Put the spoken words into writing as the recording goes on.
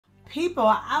People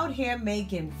are out here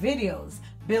making videos,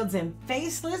 building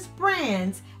faceless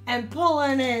brands, and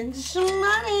pulling in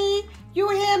money. You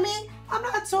hear me? I'm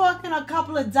not talking a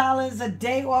couple of dollars a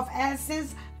day off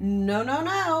AdSense.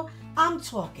 No. I'm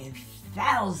talking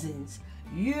thousands.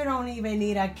 You don't even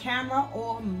need a camera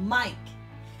or mic.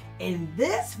 In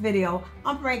this video,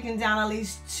 I'm breaking down at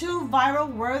least 2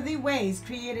 viral-worthy ways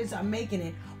creators are making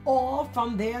it all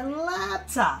from their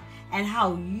laptop, and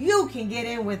how you can get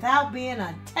in without being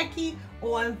a techie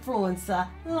or influencer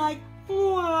like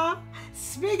moi.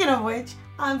 Speaking of which,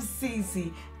 I'm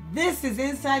Cece. This is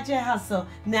Inside Your Hustle.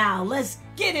 Now let's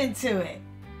get into it.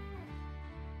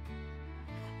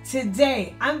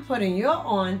 Today, I'm putting you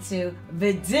on to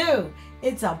VidU.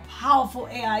 It's a powerful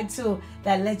AI tool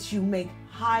that lets you make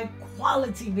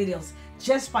high-quality videos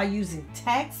just by using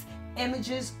text,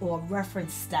 images, or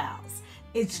reference styles.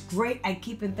 It's great at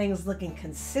keeping things looking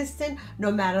consistent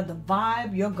no matter the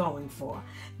vibe you're going for.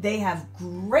 They have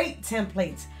great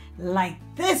templates like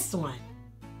this one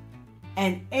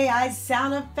and AI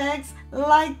sound effects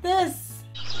like this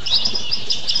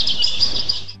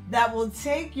that will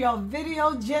take your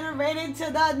video generated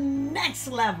to the next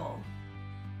level.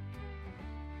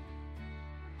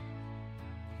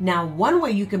 Now, one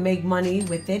way you can make money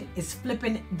with it is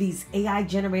flipping these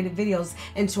AI-generated videos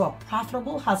into a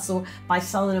profitable hustle by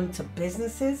selling them to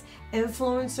businesses,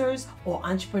 influencers, or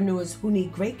entrepreneurs who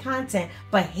need great content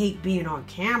but hate being on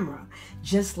camera.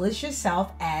 Just list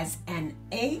yourself as an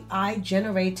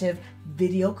AI-generative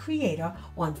video creator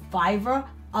on Fiverr,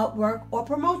 Upwork, or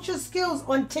promote your skills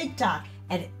on TikTok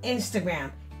and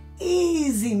Instagram.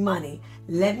 Easy money.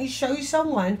 Let me show you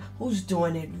someone who's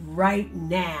doing it right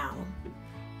now.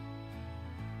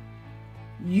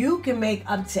 You can make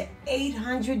up to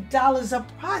 $800 a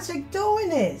project doing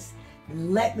this.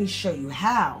 Let me show you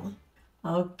how.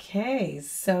 Okay,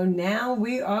 so now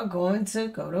we are going to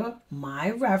go to my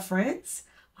reference.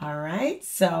 All right,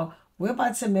 so we're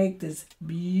about to make this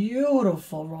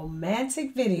beautiful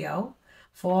romantic video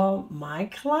for my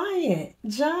client,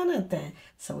 Jonathan.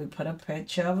 So we put a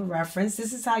picture of a reference.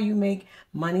 This is how you make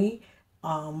money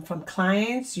from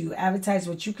clients. You advertise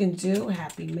what you can do.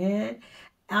 Happy man.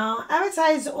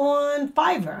 Advertise on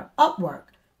Fiverr, Upwork.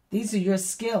 These are your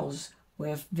skills.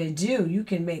 With VidU, you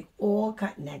can make all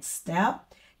next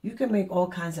step. You can make all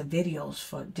kinds of videos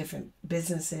for different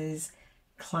businesses,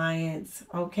 clients.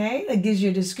 Okay, it gives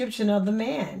you a description of the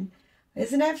man.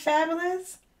 Isn't that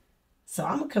fabulous? So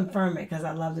I'm gonna confirm it because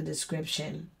I love the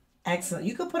description. Excellent.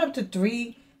 You can put up to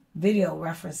 3 video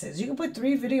references. You can put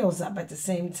 3 videos up at the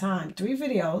same time. 3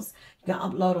 videos. You can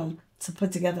upload them to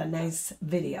put together a nice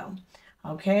video.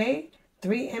 Okay,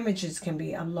 3 images can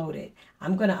be uploaded.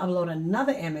 I'm going to upload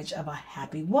another image of a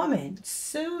happy woman,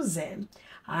 Susan.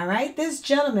 All right, this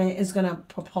gentleman is going to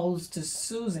propose to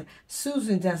Susan.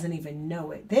 Susan doesn't even know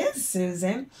it. This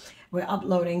Susan, we're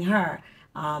uploading her.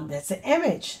 That's an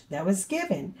image that was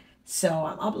given. So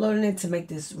I'm uploading it to make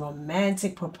this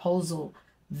romantic proposal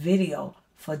video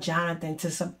for Jonathan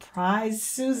to surprise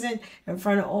Susan in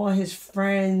front of all his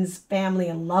friends, family,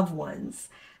 and loved ones.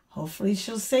 Hopefully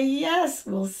she'll say yes.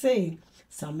 We'll see.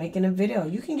 So I'm making a video.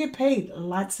 You can get paid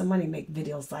lots of money to make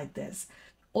videos like this.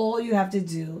 All you have to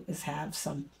do is have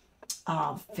some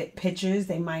fit pictures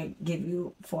they might give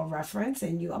you for reference,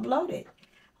 and you upload it.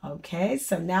 Okay,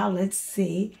 so now let's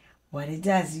see what it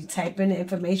does. You type in the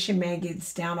information, man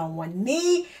gets down on one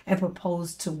knee and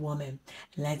propose to woman.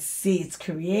 Let's see. It's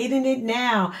creating it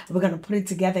now. We're going to put it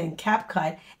together in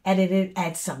CapCut, edit it,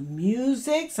 add some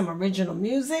music, some original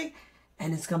music.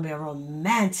 And it's going to be a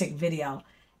romantic video.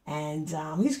 And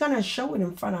he's going to show it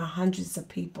in front of hundreds of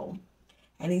people.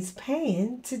 And he's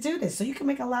paying to do this. So you can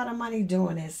make a lot of money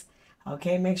doing this.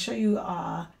 Okay, make sure you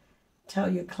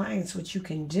tell your clients what you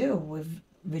can do. With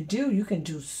VidU, you can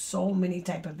do so many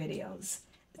type of videos.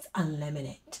 It's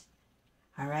unlimited.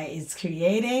 All right, it's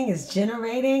creating, it's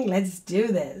generating. Let's do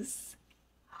this.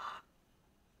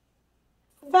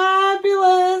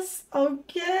 Fabulous.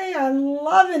 Okay, I'm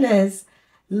loving this.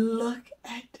 Look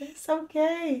at this.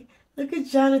 Okay. Look at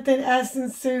Jonathan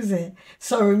asking Susan.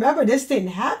 So remember, this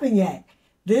didn't happen yet.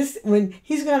 When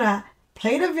he's going to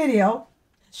play the video,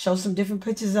 show some different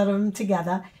pictures of them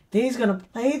together. Then he's going to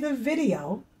play the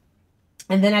video.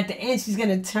 And then at the end, she's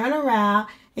going to turn around.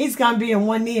 He's going to be on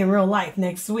one knee in real life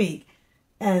next week.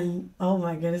 And oh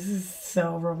my goodness, this is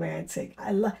so romantic.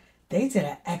 They did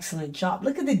an excellent job.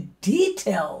 Look at the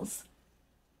details.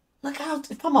 Look how,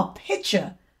 from a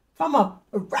picture, from a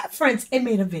reference, it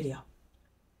made a video.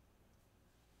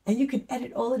 And you can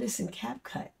edit all of this in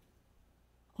CapCut.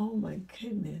 Oh my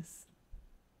goodness.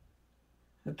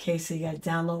 Okay, so you got to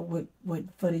download what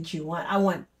footage you want. I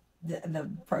want the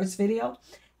first video,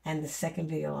 and the second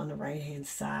video on the right hand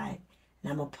side.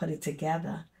 And I'm going to put it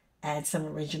together, add some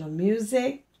original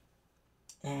music,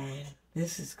 and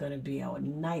this is going to be a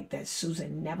night that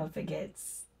Susan never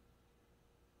forgets.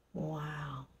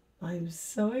 Wow, I'm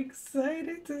so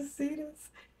excited to see this.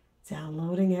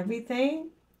 Downloading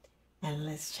everything, and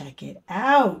let's check it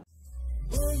out.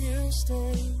 Will you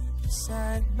stay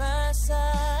side by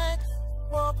side?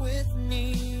 Walk with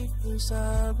me through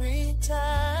sorry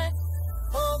time.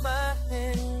 Hold my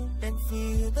hand and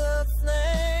feel the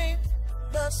flame,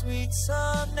 the sweet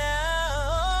song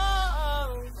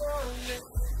now.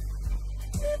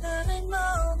 Every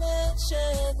moment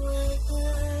shared with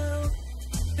you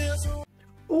feels so.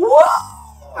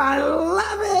 Whoa! I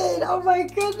love it! Oh my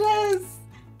goodness!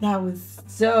 That was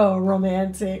so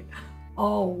romantic.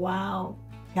 Oh wow.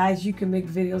 Guys, you can make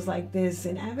videos like this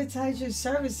and advertise your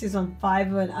services on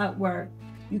Fiverr and Upwork.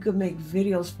 You could make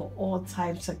videos for all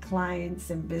types of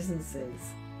clients and businesses.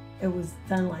 It was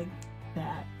done like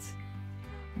that.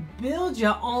 Build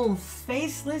your own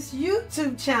faceless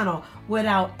YouTube channel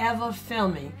without ever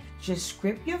filming. Just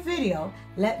script your video,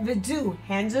 let VidU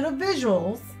handle the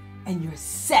visuals, and you're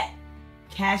set.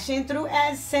 Cash in through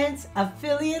AdSense,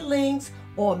 affiliate links,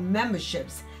 or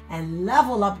memberships, and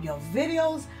level up your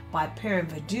videos by pairing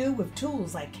VidU with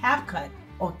tools like CapCut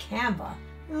or Canva,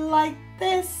 like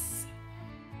this.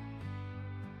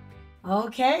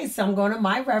 Okay, so I'm going to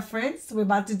my reference. We're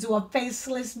about to do a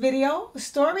faceless video,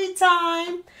 story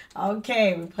time.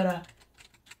 Okay, we put a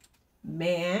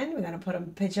man. We're going to put a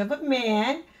picture of a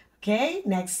man. Okay,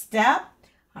 next step.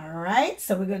 All right,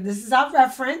 so we're going. This is our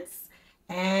reference,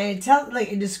 and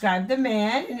describe the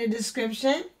man in the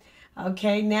description.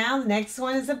 Okay, now the next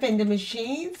one is a vending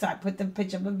machine. So I put the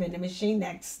picture of a vending machine.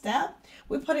 Next step,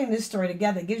 we're putting this story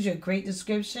together. It gives you a great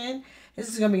description. This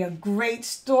is going to be a great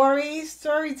story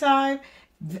time,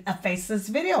 a faceless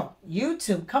video.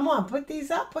 YouTube, come on, put these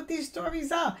up, put these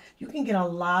stories up. You can get a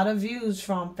lot of views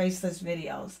from faceless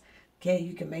videos. Okay,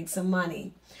 you can make some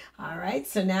money. All right,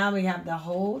 so now we have the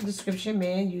whole description.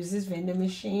 Man uses vending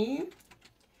machine.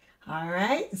 All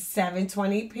right,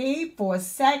 720p, 4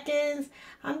 seconds.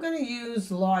 I'm going to use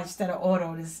large instead of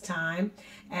auto this time.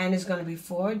 And it's going to be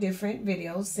 4 different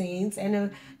video scenes.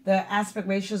 And the aspect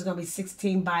ratio is going to be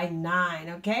 16:9.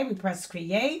 Okay, we press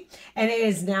create. And it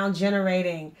is now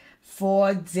generating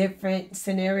 4 different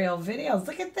scenario videos.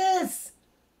 Look at this.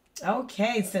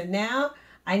 Okay, so now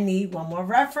I need one more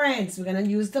reference. We're going to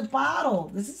use the bottle.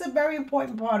 This is a very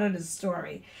important part of the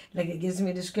story. Like, it gives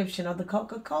me a description of the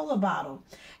Coca-Cola bottle.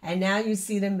 And now you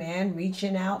see the man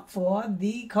reaching out for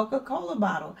the Coca-Cola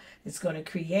bottle. It's going to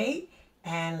create,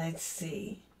 and let's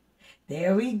see.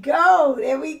 There we go.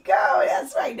 There we go.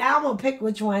 That's right. Now I'm going to pick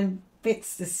which one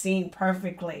fits the scene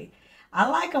perfectly. I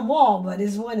like them all, but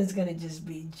this one is going to just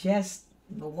be just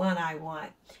the one I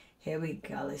want. Here we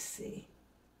go. Let's see.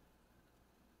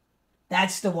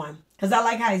 That's the one. Because I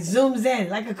like how it zooms in,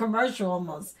 like a commercial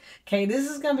almost. Okay, this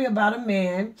is going to be about a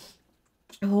man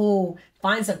who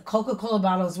finds a Coca-Cola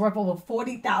bottle is worth over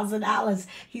 $40,000.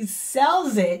 He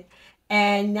sells it,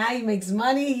 and now he makes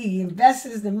money. He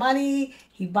invests the money.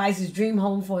 He buys his dream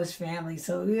home for his family.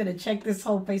 So we're going to check this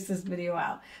whole faceless video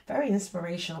out. Very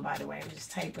inspirational, by the way. I'm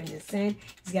just typing this in.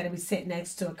 He's got to be sitting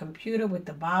next to a computer with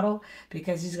the bottle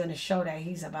because he's going to show that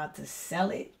he's about to sell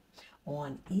it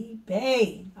on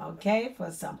eBay, okay,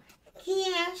 for some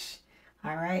cash.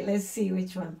 All right, let's see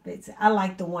which one fits. I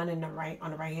like the one in the right, on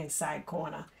the right hand side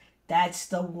corner. That's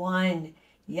the one.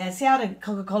 Yeah, see how the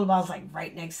Coca-Cola bottle is like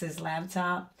right next to his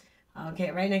laptop?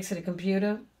 Okay, right next to the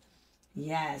computer.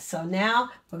 Yeah, so now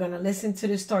we're going to listen to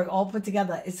the story all put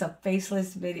together. It's a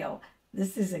faceless video.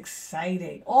 This is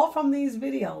exciting. All from these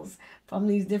videos, from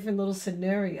these different little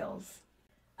scenarios.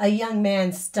 A young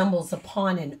man stumbles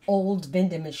upon an old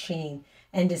vending machine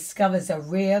and discovers a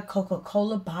rare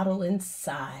Coca-Cola bottle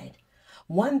inside.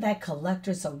 One that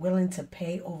collectors are willing to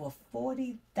pay over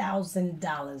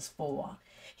 $40,000 for.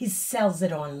 He sells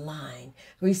it online,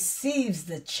 receives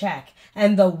the check,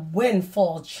 and the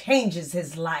windfall changes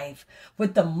his life.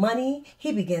 With the money,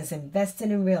 he begins investing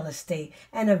in real estate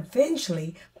and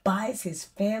eventually buys his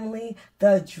family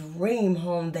the dream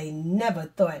home they never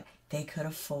thought they could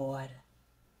afford.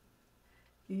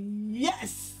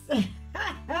 Yes!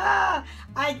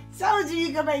 I told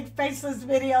you can make faceless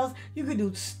videos. You can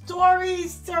do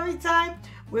stories, story time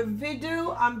with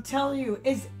VidU. I'm telling you,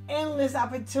 it's endless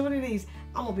opportunities.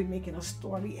 I'm going to be making a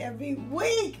story every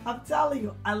week. I'm telling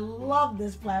you, I love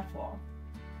this platform.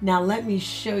 Now let me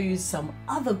show you some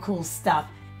other cool stuff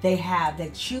they have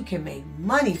that you can make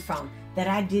money from that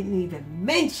I didn't even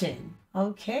mention.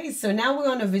 Okay, so now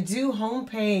we're on the VidU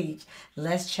homepage.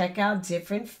 Let's check out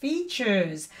different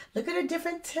features. Look at the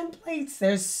different templates.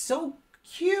 They're so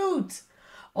cute.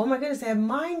 Oh my goodness, they have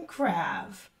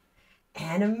Minecraft.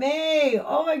 Anime.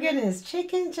 Oh my goodness,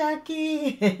 Chicken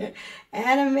Jockey.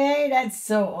 Anime, that's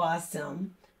so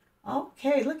awesome.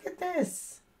 Okay, look at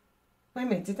this. Wait a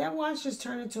minute, did that watch just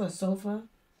turn into a sofa?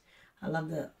 I love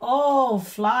that. Oh,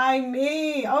 Fly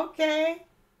Me. Okay.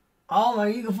 Oh my,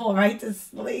 you can fall right to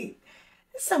sleep.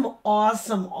 Some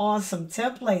awesome, awesome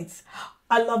templates.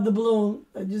 I love the balloon.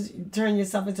 Just turn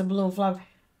yourself into a balloon flower.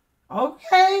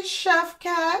 Okay, Chef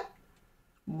Cat.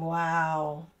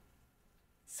 Wow.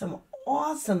 Some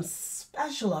awesome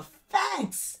special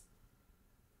effects.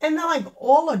 And they're like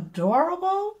all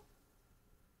adorable.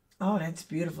 Oh, that's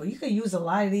beautiful. You can use a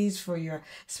lot of these for your,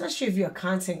 especially if you're a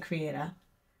content creator.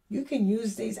 You can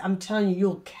use these. I'm telling you,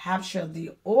 you'll capture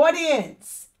the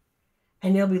audience.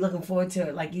 And they'll be looking forward to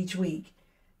it like each week.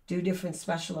 Do different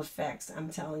special effects, I'm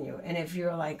telling you. And if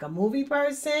you're like a movie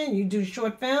person, you do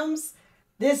short films,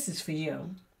 this is for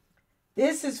you.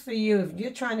 This is for you. If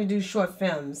you're trying to do short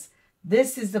films,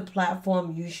 this is the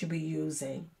platform you should be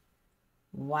using.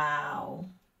 Wow.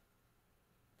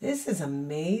 This is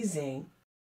amazing.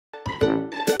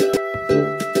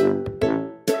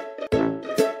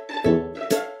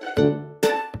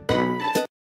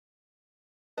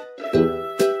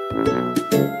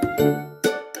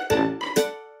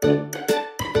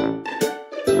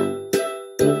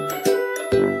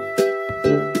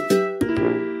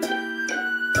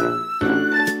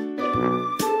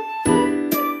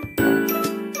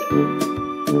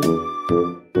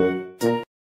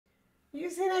 You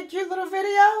see that cute little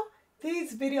video?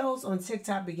 These videos on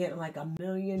TikTok be getting like 1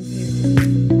 million views.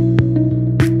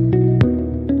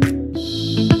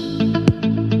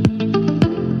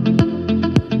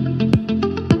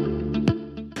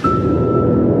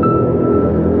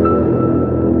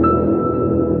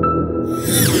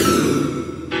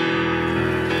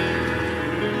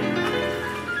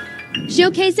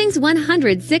 Showcasing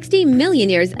 160 million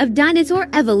years of dinosaur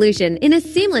evolution in a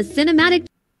seamless cinematic.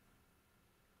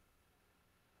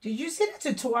 Did you see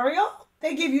the tutorial?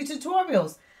 They give you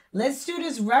tutorials. Let's do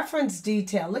this reference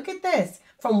detail. Look at this.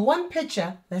 From one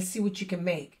picture, let's see what you can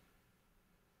make.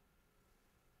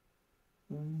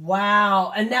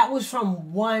 Wow. And that was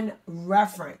from one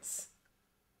reference.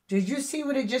 Did you see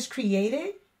what it just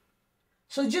created?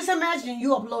 So just imagine you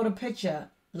upload a picture.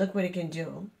 Look what it can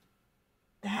do.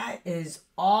 That is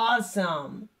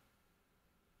awesome.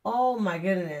 Oh my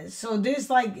goodness. So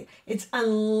there's like, it's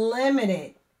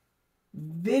unlimited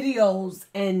videos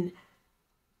and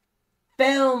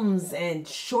films and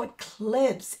short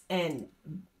clips and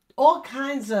all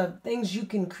kinds of things you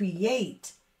can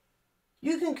create.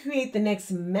 You can create the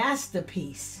next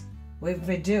masterpiece with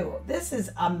VidU. This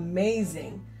is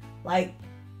amazing. Like,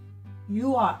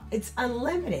 it's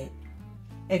unlimited.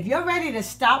 If you're ready to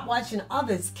stop watching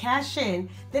others cash in,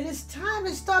 then it's time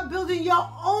to start building your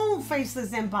own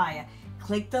faceless empire.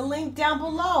 Click the link down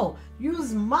below.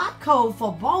 Use my code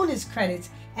for bonus credits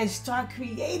and start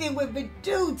creating with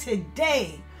VidU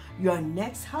today. Your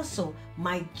next hustle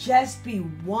might just be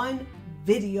one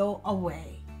video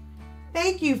away.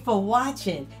 Thank you for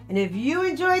watching. And if you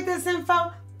enjoyed this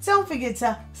info, don't forget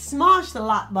to smash the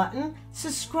like button,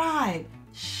 subscribe,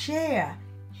 share,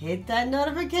 hit that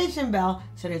notification bell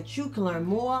so that you can learn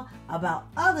more about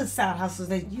other side hustles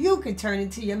that you can turn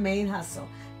into your main hustle.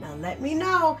 Now let me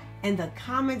know in the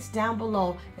comments down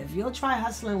below if you'll try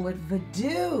hustling with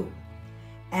VidU.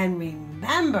 And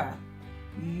remember,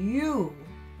 you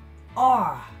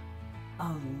are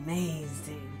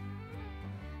amazing.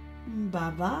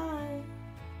 Bye-bye.